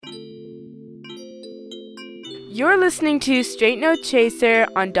You're listening to Straight No Chaser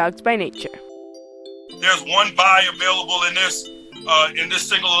on Dogs by Nature. There's one bye available in this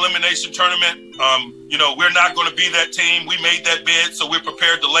single elimination tournament. We're not going to be that team. We made that bid, so we're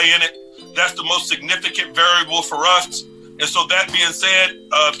prepared to lay in it. That's the most significant variable for us. And so that being said,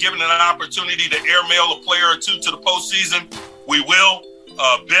 given an opportunity to airmail a player or two to the postseason, we will.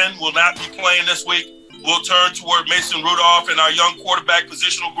 Ben will not be playing this week. We'll turn toward Mason Rudolph and our young quarterback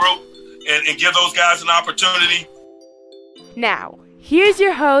positional group and give those guys an opportunity. Now, here's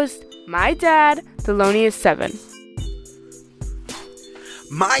your host, my dad, Thelonious7.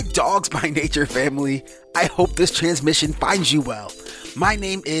 My Dogs by Nature family, I hope this transmission finds you well. My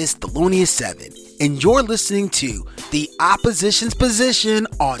name is Thelonious7, and you're listening to The Opposition's Position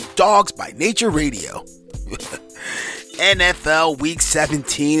on Dogs by Nature Radio. NFL Week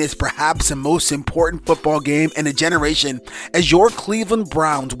 17 is perhaps the most important football game in a generation as your Cleveland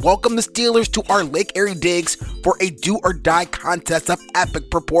Browns welcome the Steelers to our Lake Erie Digs for a do-or-die contest of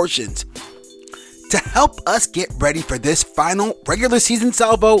epic proportions. To help us get ready for this final regular season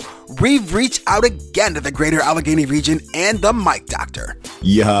salvo, we've reached out again to the greater Allegheny region and the Mike Doctor.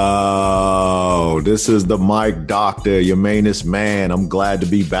 Yo, this is the Mike Doctor, your mainest man. I'm glad to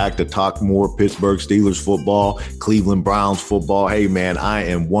be back to talk more Pittsburgh Steelers football, Cleveland Browns football. Hey, man, I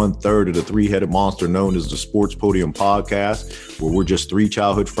am 1/3 of the three-headed monster known as the Sports Podium Podcast, where we're just three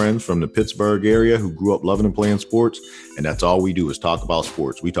childhood friends from the Pittsburgh area who grew up loving and playing sports. And that's all we do is talk about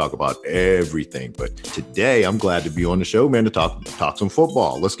sports. We talk about everything. But today, I'm glad to be on the show, man, to talk some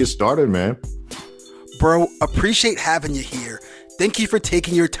football. Let's get started, man. Bro, appreciate having you here. Thank you for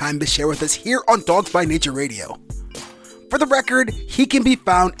taking your time to share with us here on Dogs by Nature Radio. For the record, he can be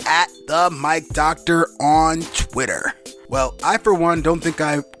found at the Mike Doctor on Twitter. Well, I, for one, don't think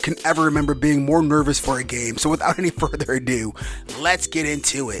I can ever remember being more nervous for a game. So without any further ado, let's get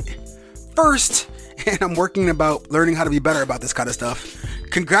into it. First, and I'm working about learning how to be better about this kind of stuff,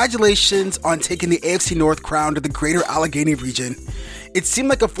 congratulations on taking the AFC North crown to the greater Allegheny region. It seemed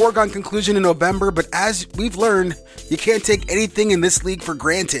like a foregone conclusion in November, but as we've learned, you can't take anything in this league for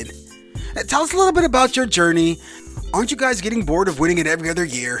granted. Tell us a little bit about your journey. Aren't you guys getting bored of winning it every other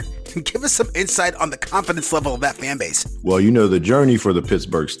year? And give us some insight on the confidence level of that fan base. Well, the journey for the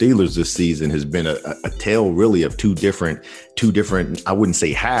Pittsburgh Steelers this season has been a tale really of two different, I wouldn't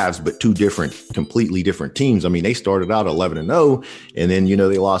say halves, but two completely different teams. I mean, they started out 11-0, and then,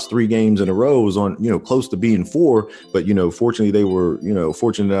 they lost 3 games in a row. It was on, close to being 4. But, fortunately, they were,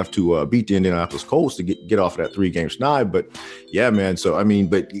 fortunate enough to beat the Indianapolis Colts to get off of that 3-game snide. But yeah, man. So, I mean,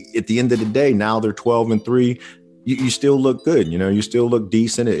 but at the end of the day, now they're 12-3. You still look good, you still look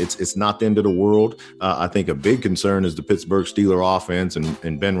decent. It's not the end of the world. I think a big concern is the Pittsburgh Steelers offense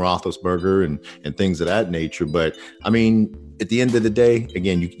and Ben Roethlisberger and things of that nature. But I mean, at the end of the day,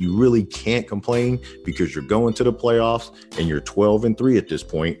 again, you really can't complain because you're going to the playoffs and you're 12-3 at this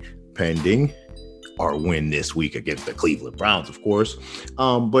point, pending our win this week against the Cleveland Browns, of course.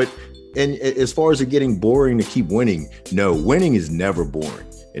 And as far as it getting boring to keep winning, no, winning is never boring.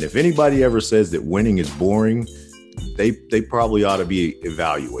 And if anybody ever says that winning is boring, they probably ought to be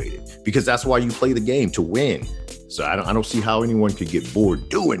evaluated, because that's why you play the game, to win. So I don't see how anyone could get bored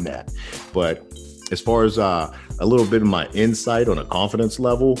doing that. But as far as a little bit of my insight on a confidence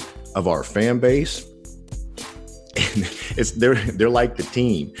level of our fan base, they're like the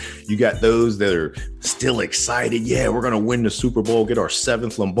team. You got those that are still excited. Yeah, we're going to win the Super Bowl, get our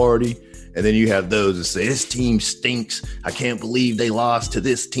 7th Lombardi. And then you have those that say, this team stinks. I can't believe they lost to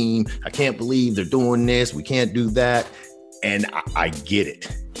this team. I can't believe they're doing this. We can't do that. And I get it.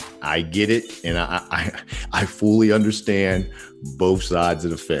 I get it. And I fully understand both sides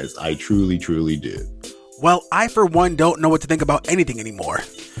of the fence. I truly, truly do. Well, I, for one, don't know what to think about anything anymore.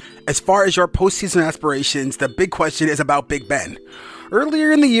 As far as your postseason aspirations, the big question is about Big Ben.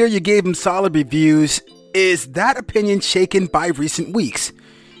 Earlier in the year, you gave him solid reviews. Is that opinion shaken by recent weeks?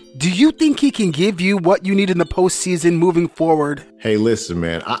 Do you think he can give you what you need in the postseason moving forward? Hey, listen,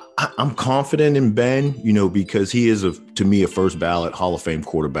 man, I'm confident in Ben, because he is, to me, a first ballot Hall of Fame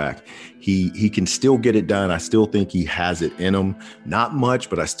quarterback. He can still get it done. I still think he has it in him. Not much,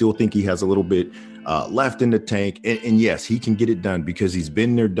 but I still think he has a little bit left in the tank. And yes, he can get it done because he's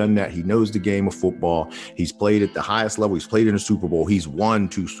been there, done that. He knows the game of football. He's played at the highest level. He's played in a Super Bowl. He's won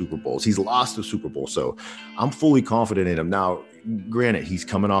 2 Super Bowls. He's lost a Super Bowl. So I'm fully confident in him. Now, granted, he's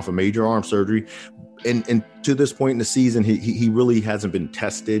coming off a major arm surgery. And to this point in the season, he really hasn't been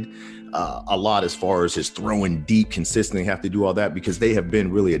tested a lot as far as his throwing deep consistently, have to do all that because they have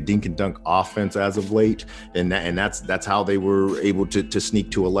been really a dink and dunk offense as of late. And that's how they were able to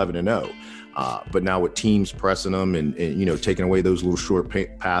sneak to 11-0. But now with teams pressing him and taking away those little short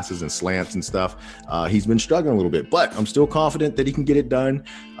passes and slants and stuff, he's been struggling a little bit. But I'm still confident that he can get it done.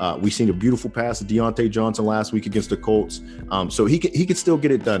 We seen a beautiful pass to Deontay Johnson last week against the Colts, so he could still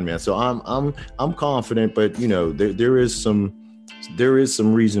get it done, man. So I'm confident, but there is some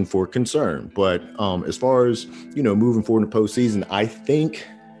reason for concern. But as far as moving forward in the postseason, I think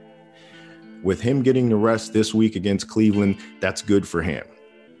with him getting the rest this week against Cleveland, that's good for him.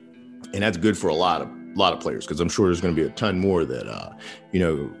 And that's good for a lot of players, because I'm sure there's going to be a ton more that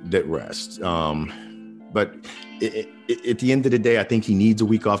that rest. But at the end of the day, I think he needs a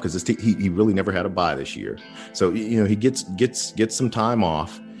week off, because he really never had a bye this year. So he gets some time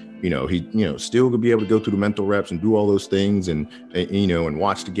off. He still gonna be able to go through the mental reps and do all those things and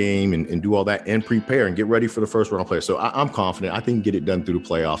watch the game and do all that and prepare and get ready for the first round player. So I'm confident. I think he can get it done through the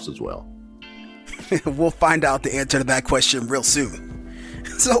playoffs as well. We'll find out the answer to that question real soon.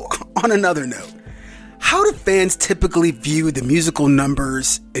 So, on another note, how do fans typically view the musical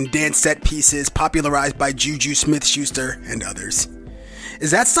numbers and dance set pieces popularized by Juju Smith-Schuster and others?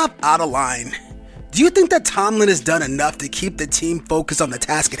 Is that stuff out of line? Do you think that Tomlin has done enough to keep the team focused on the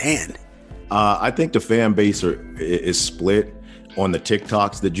task at hand? I think the fan base is split on the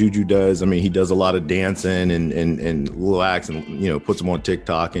TikToks that Juju does. I mean, he does a lot of dancing and little acts and, puts them on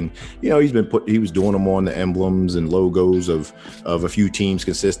TikTok. And, he was doing them on the emblems and logos of a few teams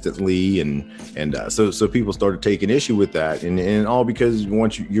consistently. And so people started taking issue with that. And all because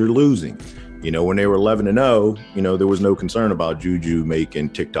once you're losing, when they were 11-0, there was no concern about Juju making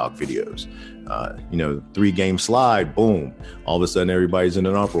TikTok videos. 3-game slide, boom, all of a sudden everybody's in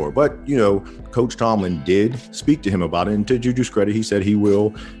an uproar. But, Coach Tomlin did speak to him about it. And to Juju's credit, he said he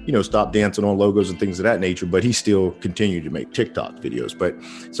will, stop dancing on logos and things of that nature, but he still continued to make TikTok videos. But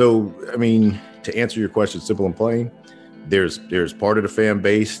so, I mean, to answer your question, simple and plain, there's part of the fan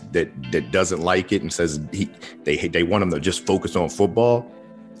base that doesn't like it and says they want him to just focus on football.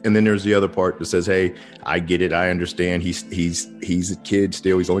 And then there's the other part that says, hey, I get it. I understand. He's a kid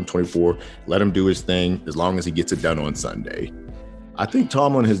still. He's only 24. Let him do his thing as long as he gets it done on Sunday. I think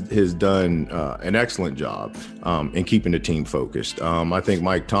Tomlin has done an excellent job in keeping the team focused. I think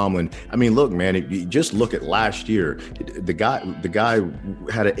Mike Tomlin, I mean, look, man, you just look at last year. The guy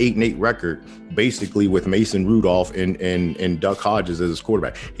had an 8-8 record basically with Mason Rudolph and Duck Hodges as his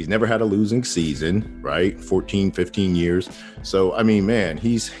quarterback. He's never had a losing season, right? 14, 15 years. So, I mean, man,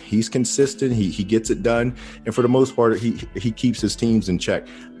 he's consistent. He gets it done. And for the most part, he keeps his teams in check.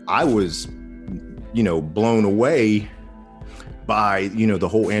 I was, blown away by, the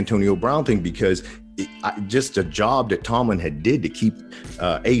whole Antonio Brown thing, because just a job that Tomlin had did to keep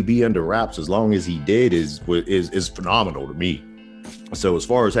AB under wraps as long as he did is phenomenal to me. So as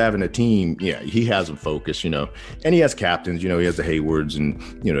far as having a team, yeah, he has them focused, and he has captains, he has the Haywards and,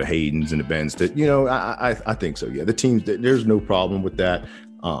 the Haydens and the Bens that, I think so. Yeah, the teams, there's no problem with that.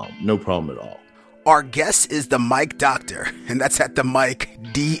 No problem at all. Our guest is the Mike Doctor, and that's at the Mike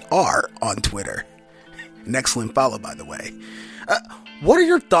DR on Twitter. An excellent follow, by the way. What are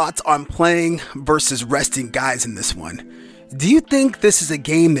your thoughts on playing versus resting guys in this one? Do you think this is a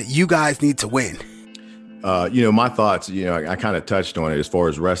game that you guys need to win? My thoughts, I kind of touched on it as far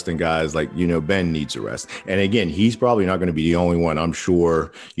as resting guys, like, Ben needs a rest. And again, he's probably not going to be the only one. I'm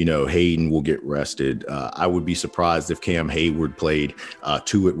sure, Hayden will get rested. I would be surprised if Cam Hayward played.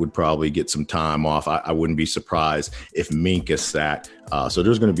 Tuitt would probably get some time off. I wouldn't be surprised if Minkah sat. So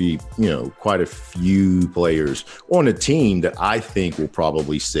there's going to be, quite a few players on a team that I think will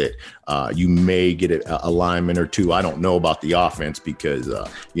probably sit. You may get a lineman or two. I don't know about the offense because,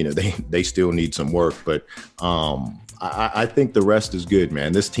 they still need some work. But I think the rest is good,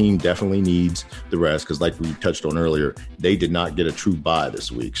 man. This team definitely needs the rest because, like we touched on earlier, they did not get a true bye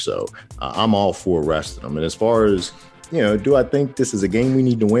this week. So I'm all for resting them. And as far as, do I think this is a game we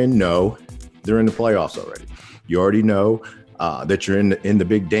need to win? No, they're in the playoffs already. You already know that you're in the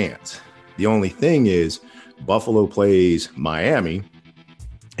big dance. The only thing is Buffalo plays Miami.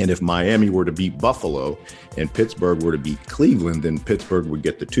 And if Miami were to beat Buffalo and Pittsburgh were to beat Cleveland, then Pittsburgh would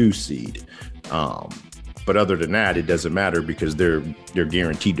get the 2 seed. But other than that, it doesn't matter because they're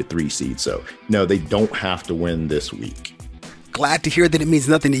guaranteed the 3 seed. So, no, they don't have to win this week. Glad to hear that it means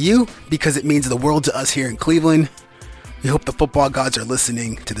nothing to you because it means the world to us here in Cleveland. We hope the football gods are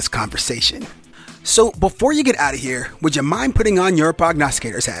listening to this conversation. So before you get out of here, would you mind putting on your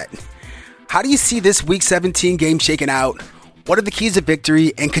prognosticator's hat? How do you see this Week 17 game shaking out? What are the keys to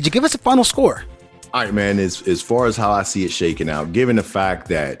victory? And could you give us a final score? All right, man, as far as how I see it shaking out, given the fact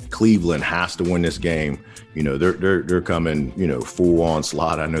that Cleveland has to win this game, You know, they're coming, you know, full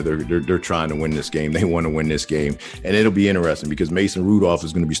onslaught. I know they're trying to win this game. They want to win this game, and it'll be interesting because Mason Rudolph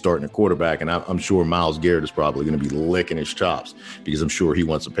is going to be starting at quarterback, and I'm sure Myles Garrett is probably going to be licking his chops because I'm sure he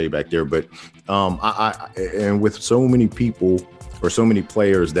wants to pay back there. But and with so many people or so many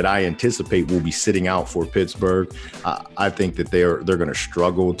players that I anticipate will be sitting out for Pittsburgh, I think that they're going to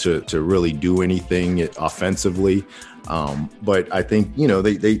struggle to really do anything offensively. But I think, you know,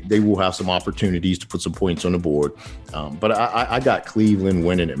 they will have some opportunities to put some points on the board. But I got Cleveland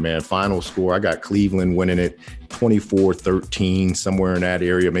winning it, man. Final score, I got Cleveland winning it 24-13, somewhere in that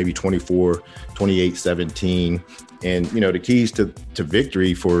area, maybe 28-17. And, you know, the keys to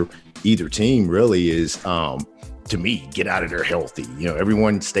victory for either team really is, to me, get out of there healthy. You know,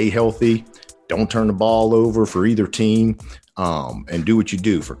 everyone stay healthy. Don't turn the ball over for either team, and do what you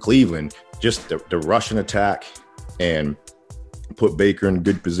do. For Cleveland, just the rushing attack and put Baker in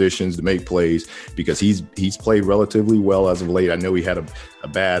good positions to make plays because he's played relatively well as of late. I know he had a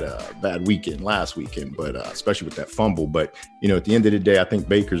bad weekend last weekend, but especially with that fumble. But, you know, at the end of the day, I think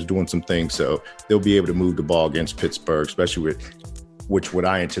Baker's doing some things, so they'll be able to move the ball against Pittsburgh, especially with which would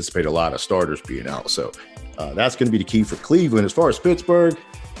I anticipate a lot of starters being out. So that's going to be the key for Cleveland. As far as Pittsburgh,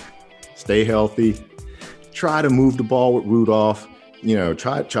 stay healthy, try to move the ball with Rudolph. You know,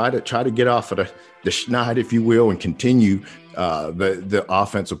 try to get off of the schneid, if you will, and continue the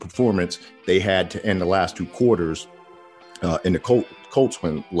offensive performance they had to end the last two quarters in the Colts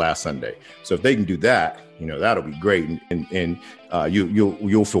win last Sunday. So if they can do that, you know, that'll be great, and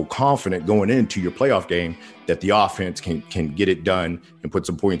you'll feel confident going into your playoff game that the offense can get it done and put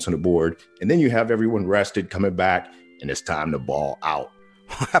some points on the board, and then you have everyone rested coming back, and it's time to ball out.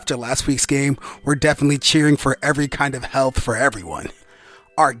 After last week's game, we're definitely cheering for every kind of health for everyone.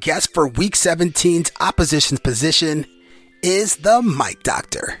 Our guest for Week 17's opposition's position is the Mike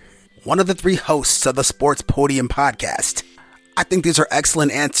Doctor, one of the three hosts of the Sports Podium podcast. I think these are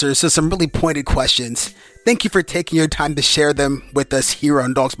excellent answers to some really pointed questions. Thank you for taking your time to share them with us here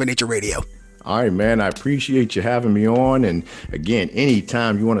on Dogs by Nature Radio. All right, man, I appreciate you having me on. And again,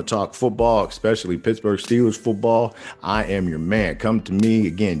 anytime you want to talk football, especially Pittsburgh Steelers football, I am your man. Come to me.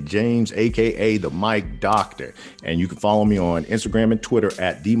 Again, James, a.k.a. the Mike Doctor. And you can follow me on Instagram and Twitter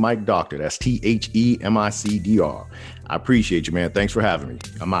at the Mike Doctor. That's THEMICDR. I appreciate you, man. Thanks for having me.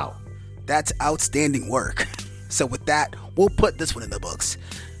 I'm out. That's outstanding work. So with that, we'll put this one in the books.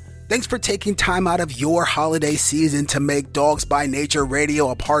 Thanks for taking time out of your holiday season to make Dogs by Nature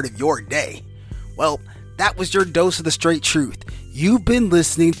Radio a part of your day. Well, that was your dose of the straight truth. You've been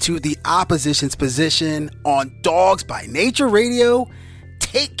listening to the opposition's position on Dogs by Nature Radio.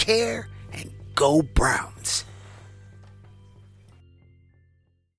 Take care and go Browns.